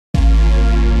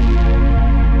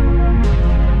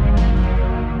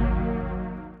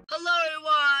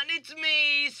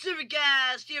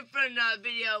here for another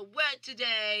video where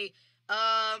today,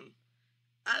 I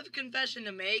have a confession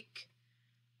to make.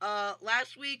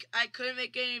 Last week I couldn't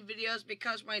make any videos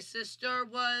because my sister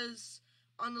was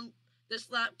on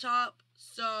this laptop,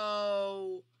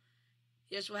 so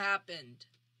here's what happened.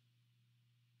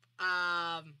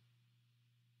 I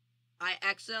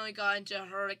accidentally got into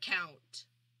her account.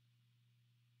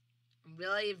 I'm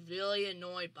really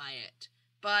annoyed by it.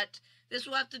 But this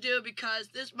will have to do because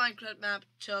this Minecraft map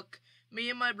took me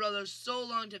and my brother so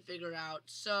long to figure out.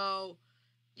 So,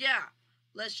 yeah,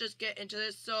 let's just get into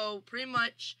this. So, pretty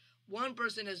much, one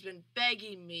person has been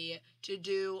begging me to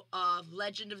do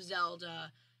Legend of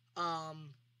Zelda,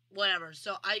 whatever.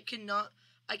 So, I cannot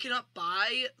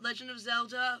buy Legend of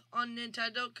Zelda on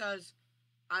Nintendo because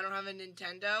I don't have a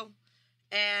Nintendo.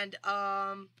 And,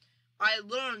 I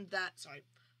learned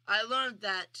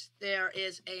that there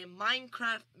is a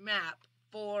Minecraft map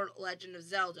for Legend of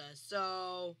Zelda.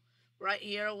 So, right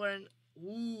here we're in...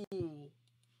 Ooh.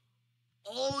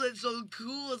 Oh, that's so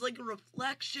cool. It's like a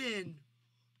reflection.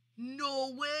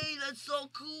 No way, that's so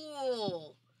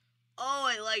cool. Oh,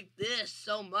 I like this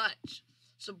so much.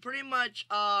 So, pretty much,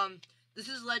 this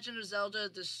is Legend of Zelda,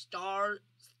 the star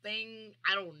thing.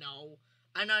 I don't know.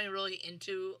 I'm not even really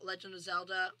into Legend of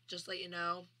Zelda, just to let you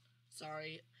know.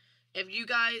 Sorry. If you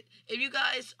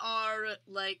guys are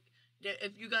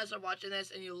watching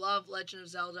this and you love Legend of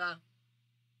Zelda,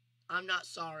 I'm not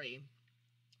sorry.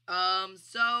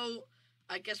 So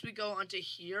I guess we go onto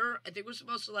here. I think we're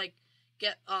supposed to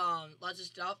get lots of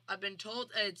stuff. I've been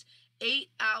told it's 8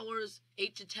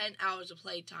 to 10 hours of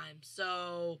playtime.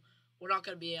 So we're not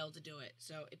gonna be able to do it.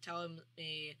 So it's telling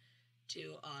me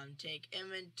to take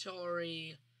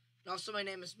inventory. And also my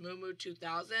name is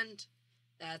Mumu2000.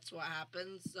 That's what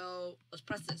happens, so let's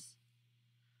press this.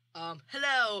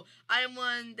 Hello, I am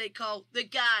one they call the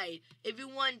guide. If you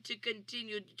want to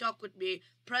continue to talk with me,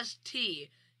 press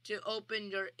T to open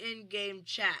your in-game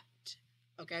chat.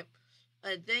 Okay,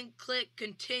 and then click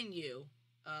continue.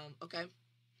 Okay.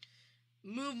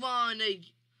 Move on.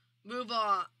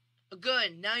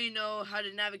 Good, now you know how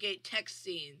to navigate text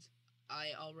scenes.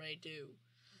 I already do.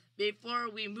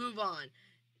 Before we move on,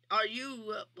 are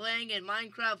you playing in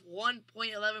Minecraft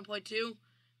 1.11.2?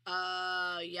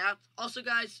 Yeah. Also,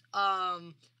 guys, I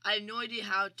have no idea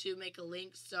how to make a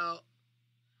link, so...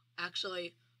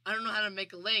 Actually, I don't know how to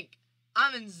make a link.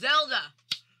 I'm in Zelda!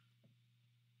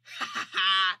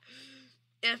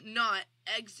 If not,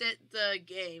 exit the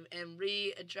game and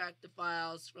re-attract the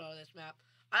files from this map.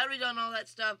 I already done all that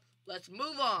stuff. Let's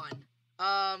move on.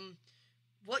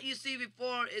 What you see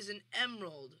before is an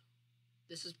emerald.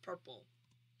 This is purple.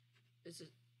 This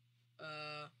is,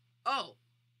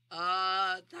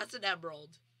 that's an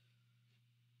emerald.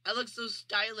 I look so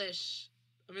stylish.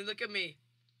 I mean, look at me.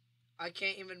 I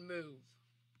can't even move.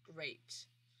 Great.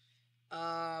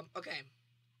 Okay.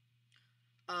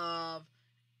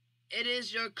 It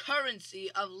is your currency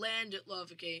of land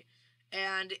location,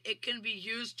 and it can be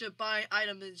used to buy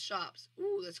items in shops.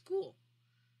 Ooh, that's cool.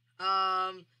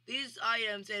 These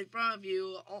items in front of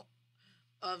you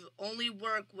only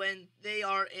work when they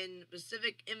are in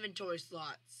specific inventory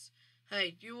slots.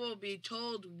 Hey, you will be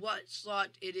told what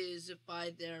slot it is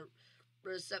by their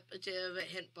respective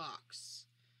hint box.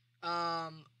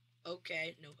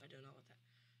 Okay. Nope, I don't know what that.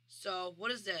 So, what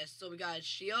is this? So, we got a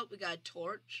shield, we got a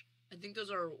torch. I think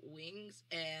those are wings,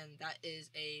 and that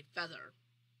is a feather.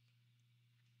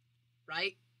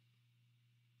 Right?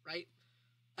 Right?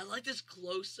 I like this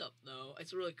close-up, though.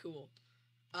 It's really cool.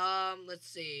 Let's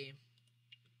see.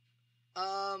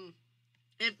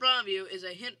 In front of you is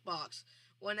a hint box.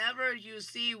 Whenever you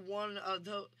see one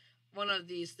of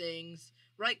these things,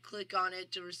 right-click on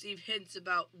it to receive hints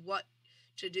about what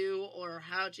to do or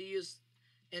how to use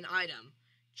an item.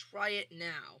 Try it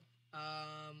now.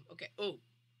 Okay. Oh.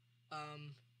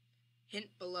 Hint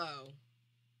below.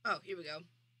 Oh, here we go.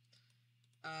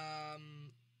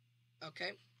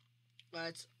 Okay.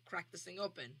 Let's crack this thing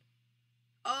open.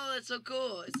 Oh, that's so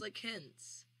cool. It's like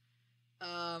hints.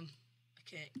 I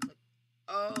can't click.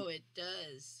 Oh, it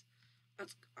does.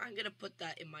 I'm gonna put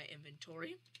that in my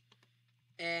inventory.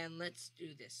 And let's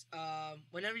do this.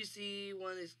 Whenever you see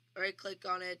one of these, right click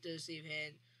on it to receive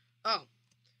hint. Oh,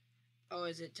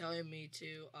 is it telling me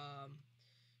to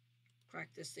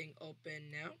crack this thing open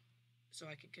now so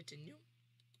I can continue?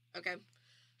 Okay.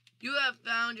 You have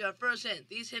found your first hint.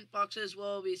 These hint boxes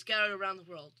will be scattered around the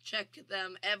world. Check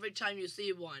them every time you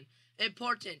see one.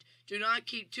 Important. Do not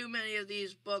keep too many of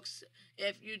these books.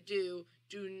 If you do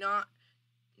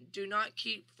not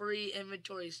keep free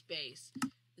inventory space.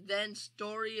 Then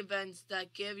story events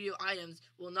that give you items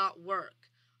will not work.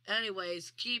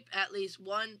 Anyways, keep at least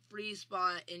one free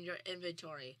spot in your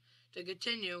inventory. To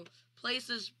continue, place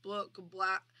this book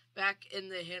back in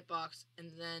the hint box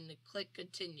and then click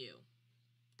continue.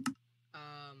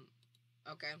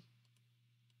 Okay.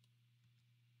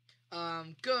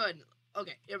 Good.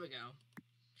 Okay, here we go.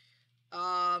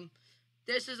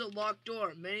 This is a locked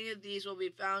door. Many of these will be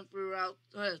found throughout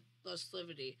the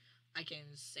Slivity. I can't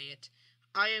even say it.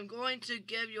 I am going to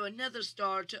give you another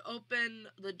star to open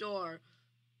the door.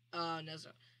 No,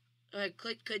 sorry.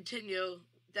 Click continue,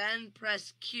 then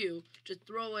press Q to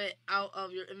throw it out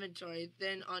of your inventory,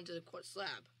 then onto the quartz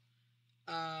slab.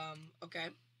 Okay.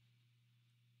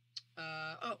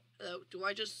 Do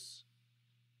I just...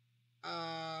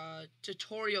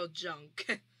 tutorial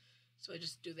junk. So I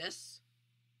just do this.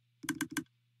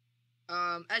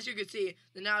 As you can see,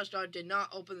 the now star did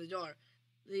not open the door.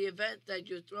 The event that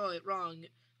you throw it wrong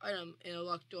item in a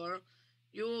locked door,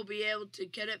 you will be able to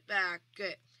get it back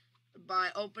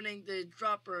by opening the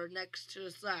dropper next to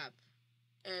the slab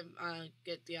and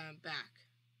get the item back.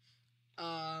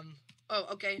 Oh,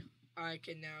 okay. I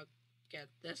can now get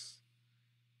this.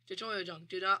 Tutorial junk.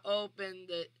 Does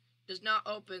not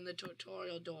open the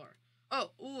tutorial door.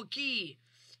 Oh, ooh, a key.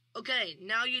 Okay,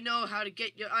 now you know how to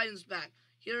get your items back.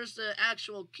 Here's the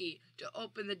actual key to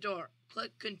open the door.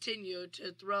 Click continue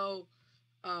to throw,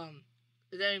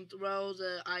 then throw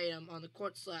the item on the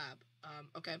quartz slab.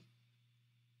 Okay.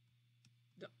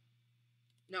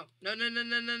 No.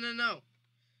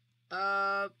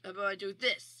 How about I do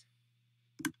this?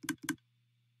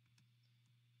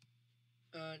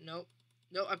 Nope.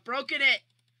 No, I've broken it!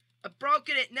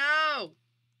 No!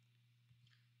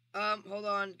 Hold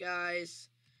on, guys.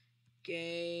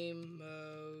 Game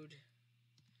mode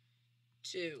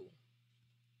 2.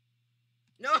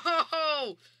 No!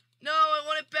 No, I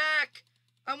want it back!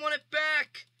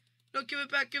 No, give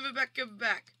it back.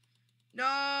 No,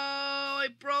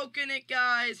 I've broken it,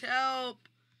 guys. Help!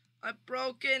 I've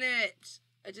broken it.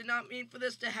 I did not mean for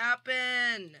this to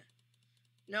happen.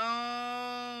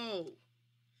 No.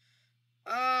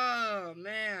 Oh,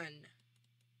 man.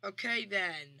 Okay,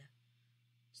 then.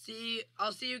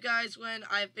 I'll see you guys when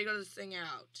I figure this thing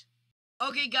out.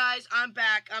 Okay, guys, I'm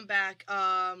back.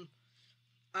 I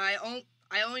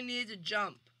only need to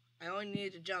jump.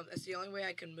 That's the only way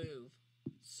I can move.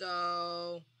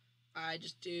 So, I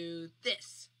just do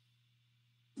this.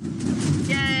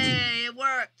 Yay, it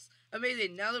works.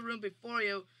 Amazing. Now the room before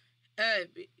you,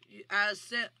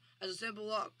 as a simple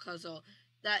lock puzzle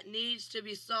that needs to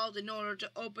be solved in order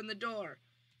to open the door.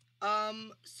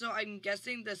 So I'm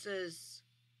guessing this is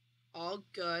all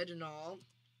good and all.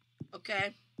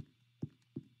 Okay.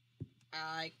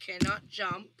 I cannot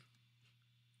jump.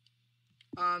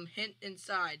 Hint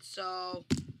inside. So,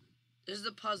 this is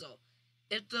the puzzle.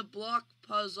 If the block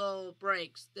puzzle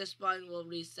breaks, this button will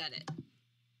reset it.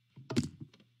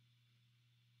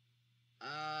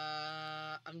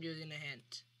 I'm using a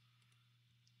hint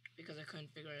because I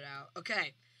couldn't figure it out.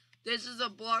 Okay, this is a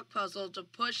block puzzle. To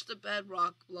push the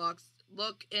bedrock blocks,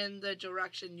 look in the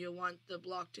direction you want the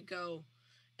block to go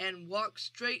and walk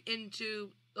straight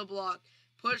into the block.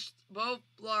 Push both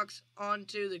blocks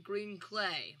onto the green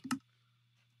clay.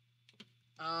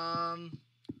 How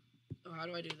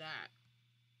do I do that?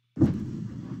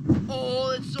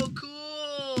 Oh, it's so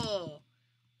cool!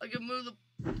 I can move the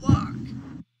block.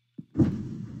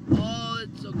 Oh,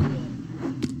 it's so cool.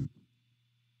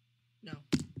 No.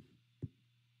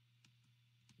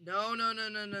 No.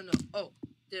 Oh,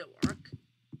 did it work?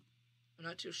 I'm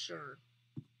not too sure.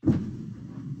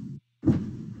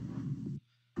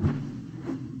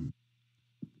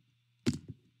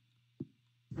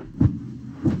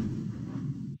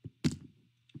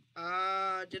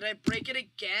 Did I break it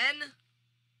again?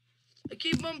 I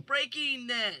keep on breaking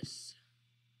this.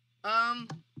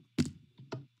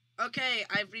 Okay,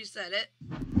 I've reset it.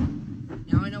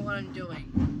 Now I know what I'm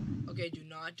doing. Okay, do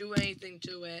not do anything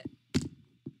to it.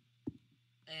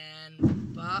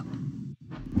 And bop,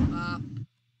 bop,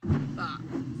 bop.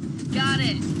 Got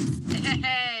it!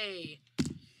 Hey!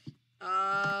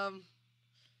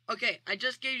 Okay, I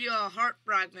just gave you a heart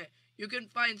fragment. You can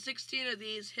find 16 of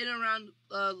these hidden around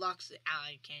locks.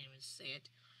 I can't even say it.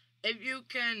 If you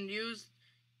can use...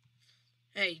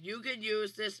 Hey, you can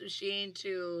use this machine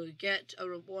to get a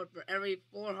reward for every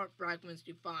 4 heart fragments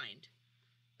you find.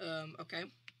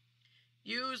 Okay.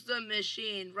 Use the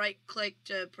machine. Right-click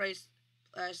to press...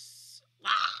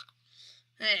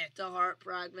 Hey, the heart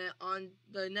fragment on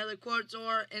the nether quartz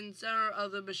ore in the center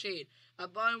of the machine. A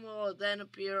button will then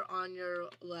appear on your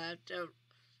left.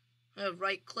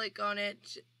 Right-click on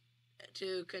it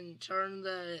to turn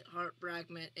the heart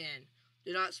fragment in.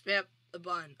 Do not spam the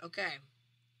button. Okay.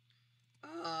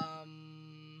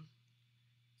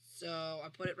 So I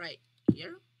put it right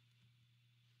here.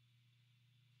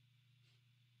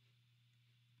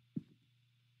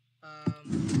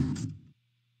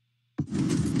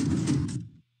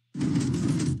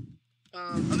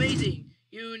 Amazing.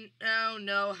 You now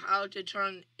know how to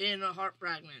turn in a heart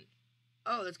fragment.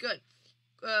 Oh, that's good.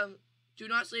 Do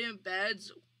not sleep in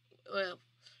beds. Well,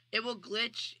 it will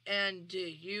glitch and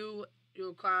you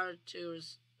require to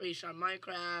restart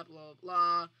Minecraft, blah,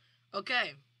 blah.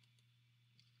 Okay.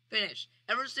 Finish.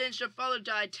 Ever since your father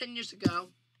died 10 years ago.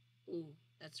 Ooh,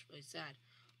 that's really sad.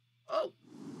 Oh,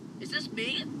 is this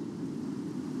me?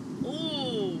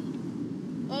 Oh,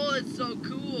 oh, it's so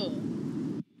cool.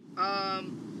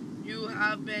 You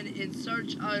have been in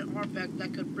search of an artifact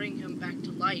that could bring him back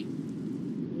to life.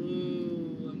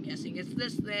 Ooh, I'm guessing it's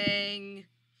this thing.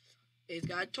 He's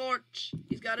got a torch.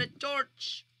 He's got a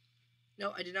torch.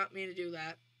 No, I did not mean to do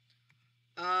that.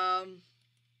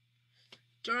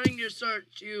 During your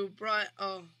search, you brought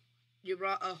a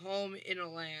home in a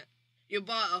land. You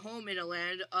bought a home in a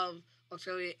land of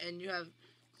luxury, and you have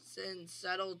since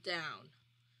settled down.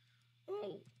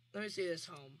 Oh, let me see this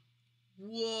home.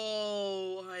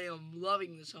 Whoa, I am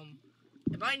loving this home.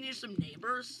 If I need some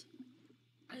neighbors,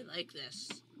 I like this.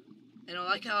 And I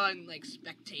like how I'm, like,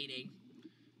 spectating.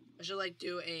 I should, like,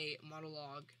 do a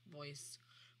monologue voice.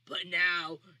 But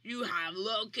now, you have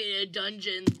located a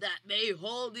dungeon that may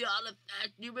hold the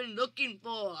artifact you've been looking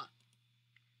for.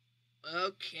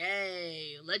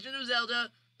 Okay, Legend of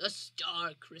Zelda, the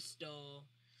Star Crystal.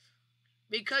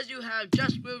 Because you have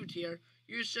just moved here,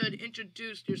 you should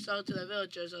introduce yourself to the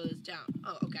villagers of this town.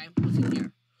 Oh, okay. What's in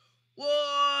here?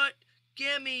 What?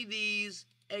 Give me these,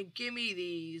 and give me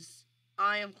these.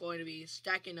 I am going to be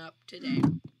stacking up today.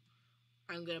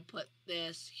 I'm going to put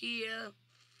this here.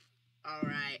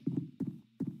 Alright.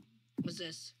 What's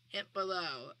this? Hint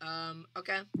below.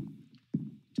 Okay.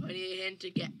 Do I need a hint to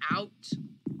get out?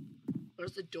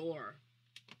 Where's the door?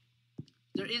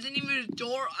 There isn't even a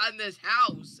door on this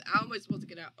house. How am I supposed to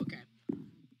get out? Okay.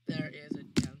 There is a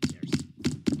downstairs.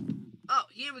 Oh,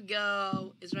 here we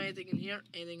go. Is there anything in here?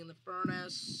 Anything in the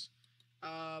furnace?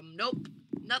 Nope.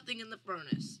 Nothing in the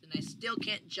furnace. And I still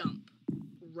can't jump.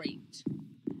 Great.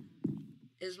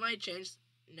 Is my changed?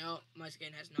 No, my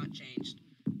skin has not changed.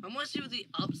 I want to see what the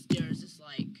upstairs is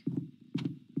like.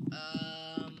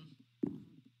 Oh,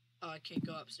 I can't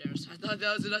go upstairs. I thought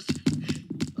that was an upstairs.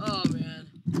 Oh, man.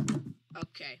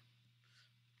 Okay.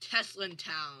 Teslan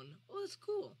Town. Oh, that's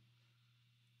cool.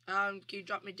 Can you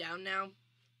drop me down now?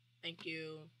 Thank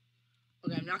you.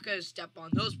 Okay, I'm not gonna step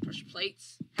on those pressure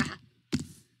plates.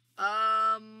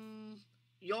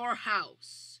 Your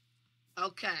house.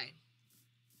 Okay.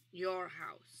 Your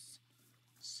house.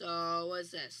 So, what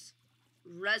is this?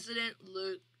 Resident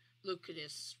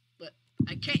Lucas. But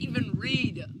I can't even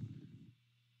read.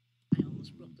 I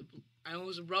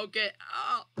almost broke it.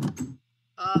 Oh.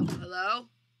 Hello?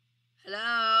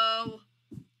 Hello?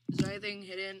 Is there anything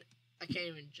hidden? I can't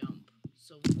even jump.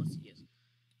 So what's the use?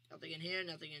 Nothing in here,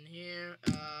 nothing in here.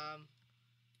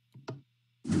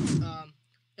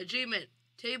 Achievement.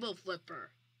 Table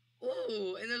flipper.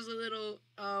 Ooh, and there's a little,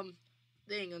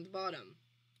 thing on the bottom.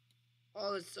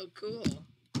 Oh, that's so cool.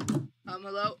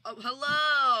 Hello? Oh,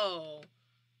 hello!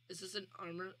 Is this an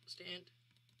armor stand?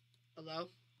 Hello?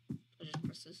 I just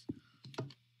press this.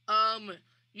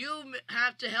 You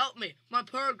have to help me. My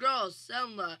poor girl,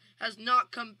 Zelda, has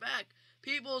not come back.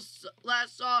 People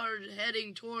last saw her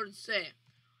heading towards Sam.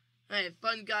 Hey,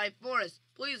 Fun Guy Forest,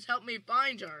 please help me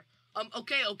find her.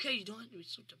 Okay, you don't have to be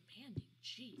so demanding.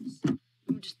 Jeez.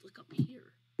 Let me just look up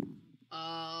here.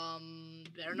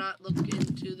 Better not look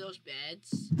into those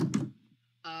beds.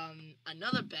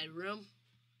 Another bedroom.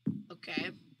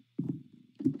 Okay.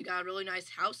 You got a really nice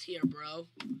house here, bro.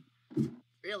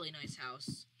 Really nice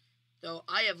house. Though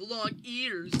I have long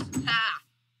ears. Ha!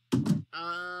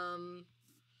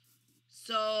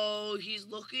 So he's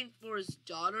looking for his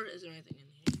daughter. Is there anything in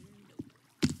here?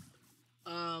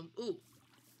 Nope.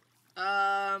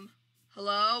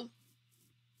 Hello?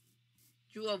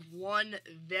 You have one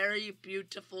very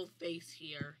beautiful face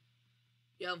here.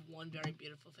 You have one very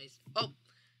beautiful face. Oh,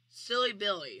 silly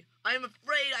Billy. I am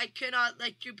afraid I cannot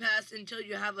let you pass until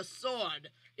you have a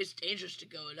sword. It's dangerous to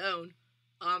go alone.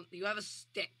 You have a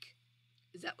stick.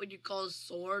 Is that what you call a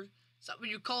sword? Is that what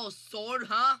you call a sword,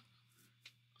 huh?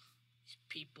 These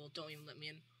people don't even let me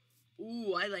in.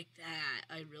 Ooh, I like that.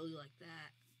 I really like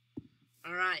that.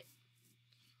 Alright.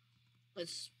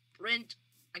 Let's sprint.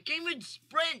 I can't even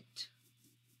sprint!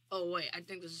 Oh, wait. I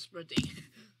think this is sprinting.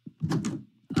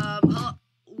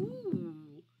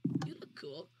 Ooh. You look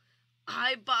cool.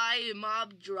 I buy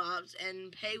mob drops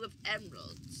and pay with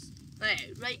emeralds.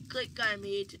 Hey, right click on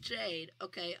me to trade.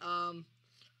 Okay,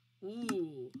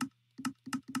 ooh.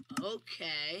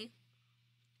 Okay.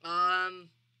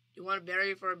 You want a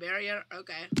barrier for a barrier?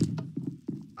 Okay.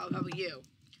 How about you?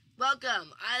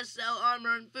 Welcome. I sell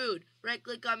armor and food. Right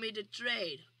click on me to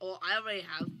trade. Oh, I already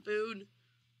have food.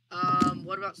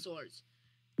 What about swords?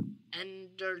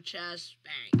 Ender chest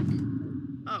bank.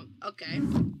 Oh, okay.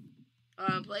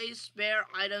 Place spare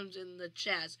items in the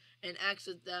chest and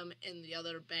exit them in the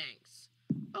other banks.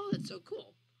 Oh, that's so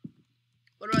cool.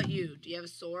 What about you? Do you have a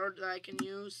sword that I can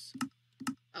use?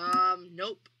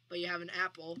 Nope. But you have an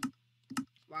apple.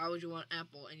 Why would you want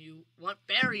apple? And you want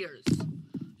barriers.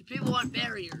 People want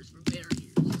barriers for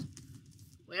barriers.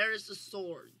 Where is the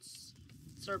swords?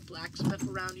 Is there a blacksmith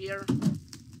around here?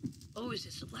 Oh, is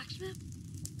this a blacksmith?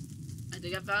 I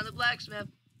think I found the blacksmith.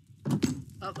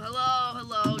 Oh,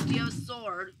 hello. Do you have a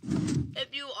sword?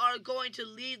 If you are going to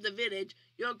leave the village,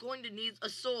 you're going to need a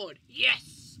sword.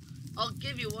 Yes! I'll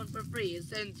give you one for free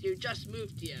since you just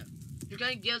moved here. You're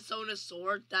going to give someone a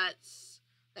sword that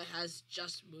has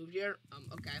just moved here?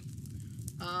 Okay.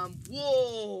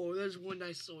 Whoa! There's one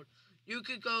nice sword. You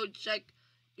can go check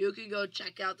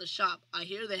out the shop. I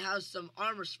hear they have some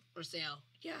armor for sale.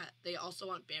 Yeah, they also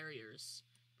want barriers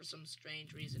for some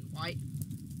strange reason. Why?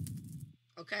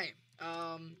 Okay.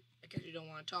 I guess you don't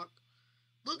want to talk.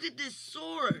 Look at this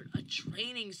sword! A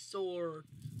training sword.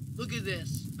 Look at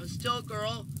this. I'm still a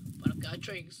girl, but I've got a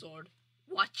training sword.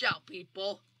 Watch out,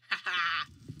 people. Haha.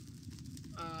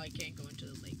 I can't go into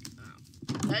the lake.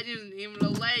 That isn't even a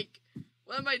lake.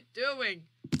 What am I doing?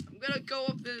 I'm gonna go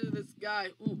up to this guy.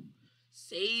 Ooh.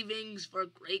 Savings for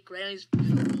great granny's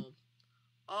funeral.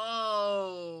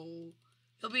 Oh.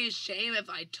 He'll be ashamed if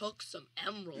I took some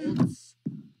emeralds.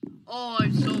 Oh,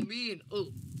 I'm so mean.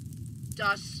 Ooh.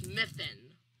 Da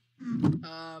Smithin.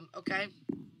 Okay.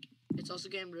 It's also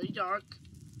getting really dark.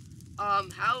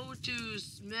 How to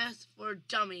Smith for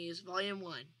Dummies, Volume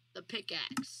 1. The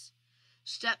pickaxe.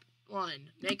 Step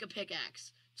 1, make a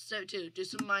pickaxe. Step 2, do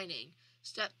some mining.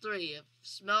 Step 3,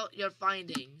 smelt your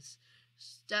findings.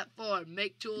 Step 4,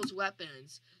 make tools,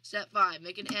 weapons. Step 5,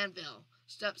 make an anvil.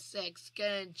 Step 6,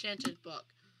 get an enchanted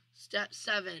book. Step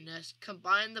 7,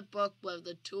 combine the book with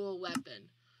the tool weapon.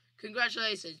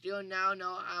 Congratulations, you now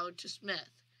know how to smith.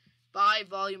 Buy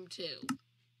Volume 2.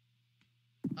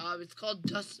 It's called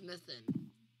Dust Smithin'.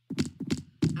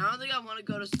 I don't think I want to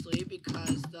go to sleep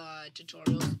because the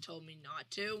tutorials told me not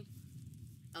to.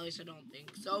 At least I don't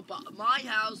think so. But my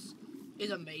house is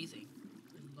amazing.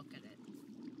 And look at it.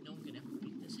 No one can ever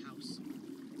beat this house.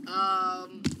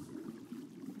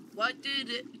 What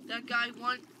did that guy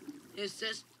want?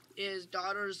 His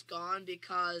daughter's gone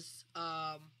because,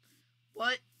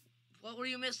 what were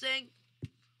you missing?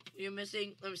 Were you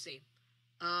missing? Let me see.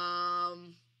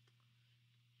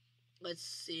 Let's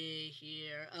see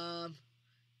here.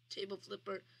 Table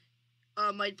flipper.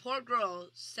 My poor girl,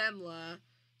 Selma,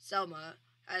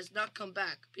 has not come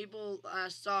back. People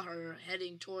saw her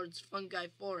heading towards Fungi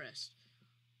Forest.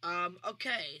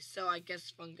 Okay, so I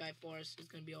guess Fungi Forest is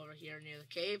going to be over here near the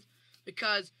cave.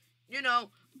 Because, you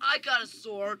know, I got a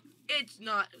sword. It's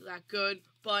not that good,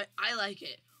 but I like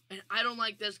it. And I don't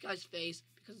like this guy's face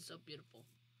because it's so beautiful.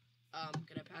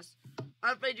 Can I pass?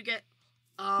 I'm afraid to get,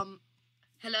 hello,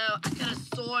 I got a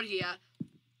sword here.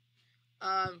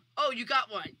 Oh, you got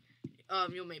one.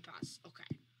 You may pass.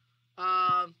 Okay.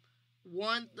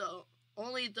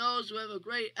 Only those who have a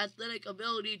great athletic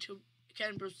ability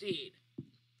can proceed.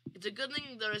 It's a good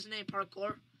thing there isn't any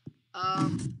parkour.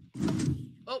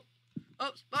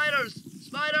 Oh, spiders!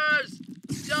 Spiders!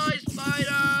 Die,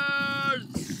 spiders!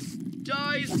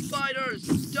 Die, spiders!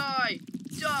 Die!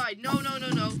 Die! No.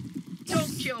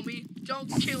 Don't kill me! Don't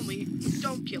kill me!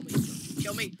 Don't kill me! Don't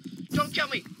kill me! Don't kill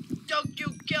me! Don't you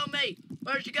kill me!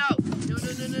 Where'd you go?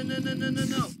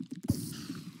 No.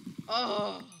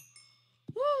 Oh.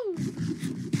 Woo!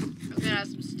 I'm gonna have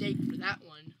some steak for that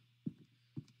one.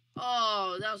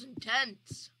 Oh, that was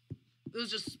intense.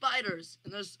 Those are spiders,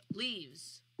 and there's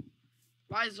leaves.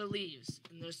 Why is there leaves?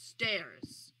 And there's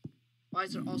stairs. Why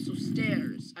is there also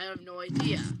stairs? I have no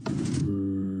idea.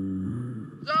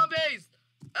 Zombies!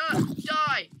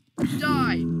 Die!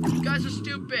 Die! You guys are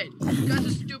stupid! You guys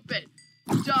are stupid!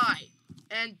 Die!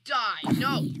 And die!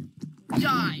 No!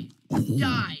 Die!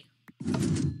 Die!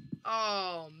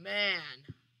 Oh, man.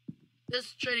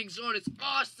 This training sword is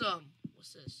awesome!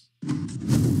 What's this?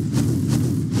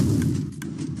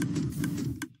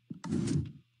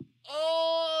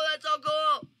 Oh, that's so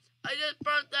cool! I just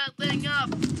burnt that thing up!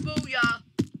 Booyah!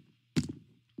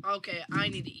 Okay, I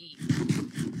need to eat.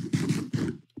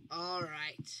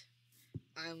 Alright.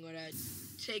 I'm gonna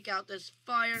take out this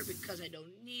fire because I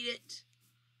don't need it.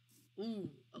 Ooh,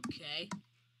 okay.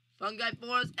 Fungi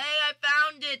forest. Hey, I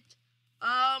found it!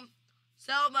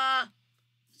 Selma!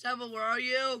 Selma, where are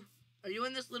you? Are you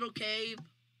in this little cave?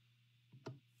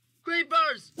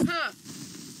 Creepers! Huh!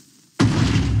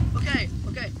 Okay.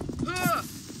 Huh!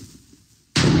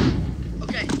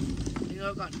 Okay. You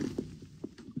know, gone.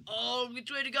 Oh,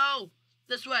 which way to go?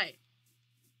 This way.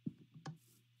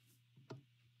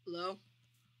 Hello?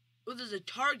 Oh, there's a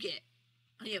target.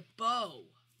 I need a bow.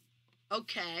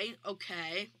 Okay.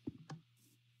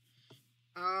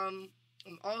 I'm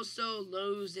also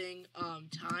losing,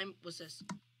 time. What's this?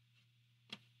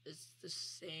 It's the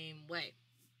same way.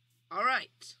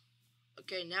 Alright.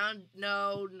 Okay, now,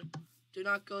 no, do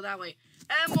not go that way.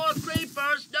 And more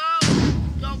creepers! No!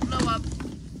 Don't blow up.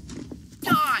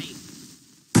 Die!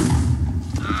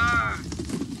 Ah!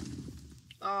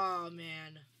 Oh,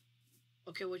 man.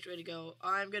 Okay, which way to go?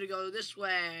 I'm gonna go this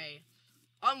way.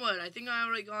 Onward. I think I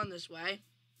already gone this way.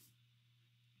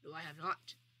 No, I have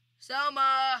not.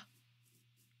 Selma!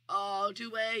 Oh, 2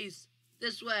 ways.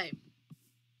 This way.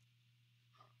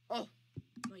 Oh,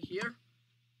 am I here?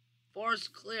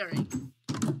 Forest clearing.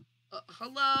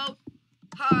 Hello?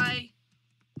 Hi.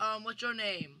 What's your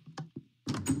name?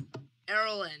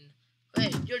 Erlen.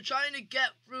 Wait, you're trying to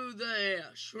get through the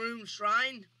Shroom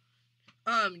Shrine?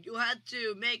 You had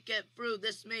to make it through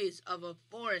this maze of a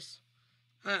forest.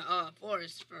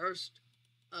 Forest first.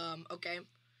 Okay.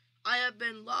 I have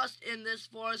been lost in this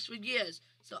forest for years,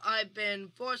 so I've been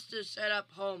forced to set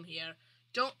up home here.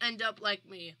 Don't end up like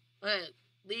me.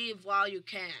 Leave while you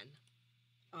can.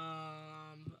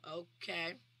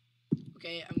 Okay.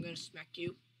 Okay, I'm gonna smack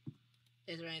you.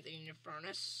 Is there anything in your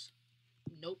furnace?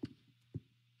 Nope.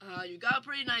 You got a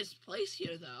pretty nice place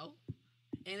here, though.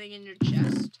 Anything in your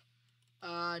chest?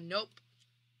 Nope.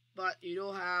 But you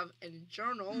do have a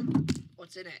journal.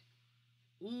 What's in it?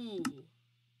 Ooh.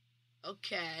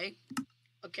 Okay.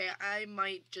 Okay, I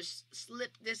might just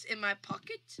slip this in my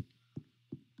pocket.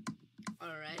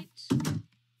 Alright.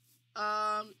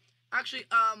 Actually,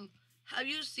 have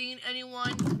you seen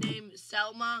anyone named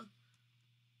Selma?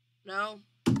 No?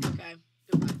 Okay,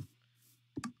 goodbye.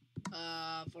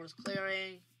 Forest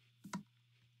clearing.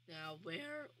 Now,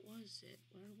 where was it?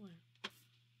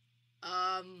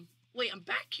 Wait, I'm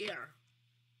back here.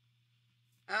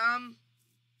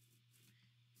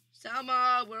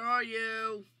 Selma, where are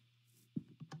you?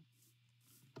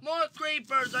 More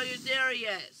creepers, are you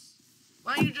serious?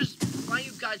 Why don't you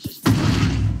guys just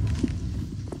die?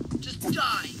 Just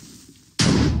die.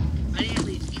 I need at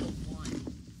least kill one.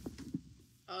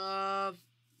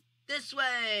 This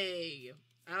way.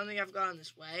 I don't think I've gone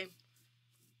this way,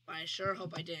 but I sure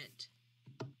hope I didn't.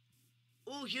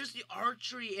 Ooh, here's the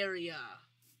archery area.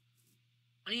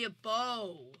 I need a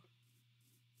bow.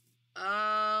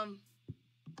 I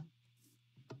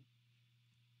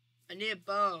need a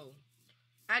bow.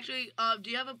 Actually, do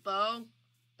you have a bow?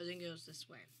 I think it goes this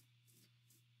way.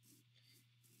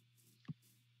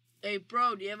 Hey,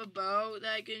 bro, do you have a bow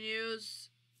that I can use?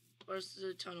 Where's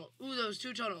the tunnel? Ooh, those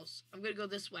 2 tunnels. I'm gonna go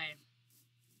this way.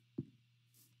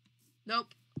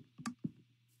 Nope.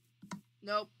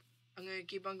 Nope. I'm gonna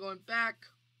keep on going back.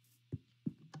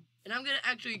 And I'm gonna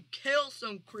actually kill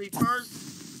some creepers.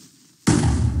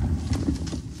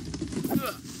 You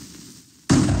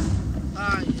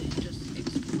just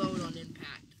explode on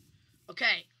impact.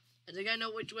 Okay, I think I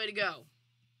know which way to go.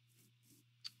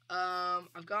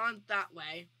 I've gone that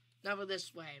way. Now we're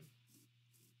this way.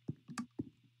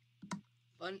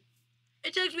 But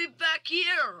it takes me back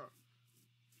here.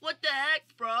 What the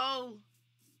heck, bro?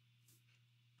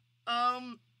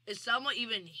 Is Selma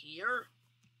even here?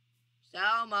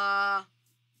 Selma.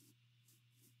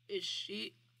 Is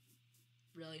she?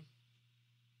 Really?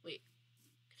 Wait.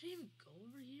 Can I even go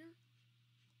over here?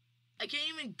 I can't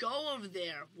even go over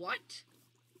there. What?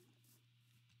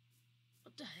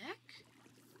 What the heck?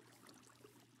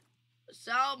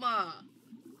 Selma.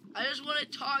 I just want to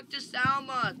talk to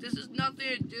Selma. This has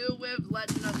nothing to do with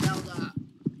Legend of Zelda.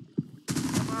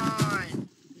 Come on. I'm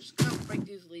just gonna break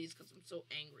these leaves because I'm so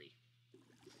angry.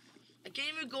 I can't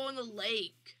even go in the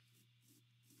lake.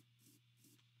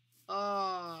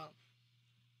 Oh.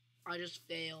 I just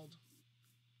failed.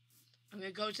 I'm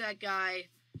gonna go to that guy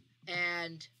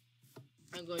and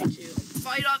I'm going to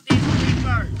fight off these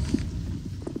creepers.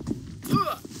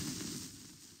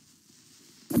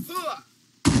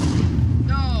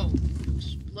 No!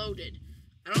 Exploded.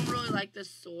 I don't really like this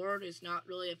sword. It's not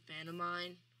really a fan of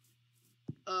mine.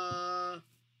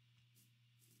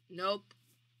 Nope.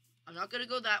 I'm not gonna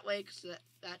go that way because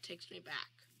that takes me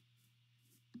back.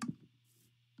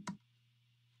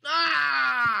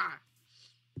 Ah!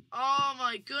 Oh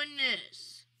my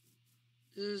goodness.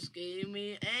 This is getting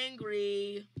me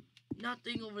angry.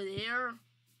 Nothing over there.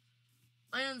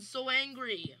 I am so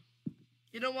angry.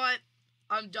 You know what?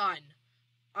 I'm done.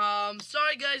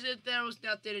 Sorry guys if there was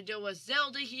nothing to do with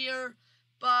Zelda here.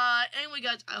 But anyway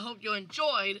guys, I hope you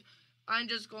enjoyed. I'm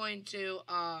just going to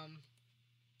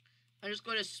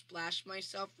splash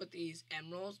myself with these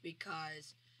emeralds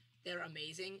because they're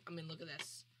amazing. I mean, look at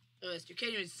this. Look at this. You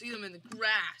can't even see them in the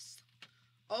grass.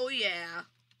 Oh yeah.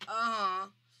 Uh-huh.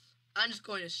 I'm just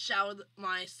going to shower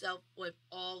myself with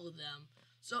all of them.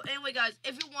 So anyway, guys,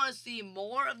 if you want to see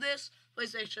more of this,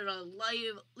 please make sure to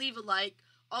leave a like.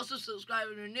 Also, subscribe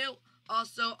if you're new.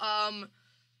 Also,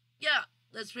 yeah,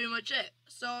 that's pretty much it.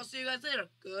 So I'll see you guys later.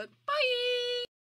 Goodbye.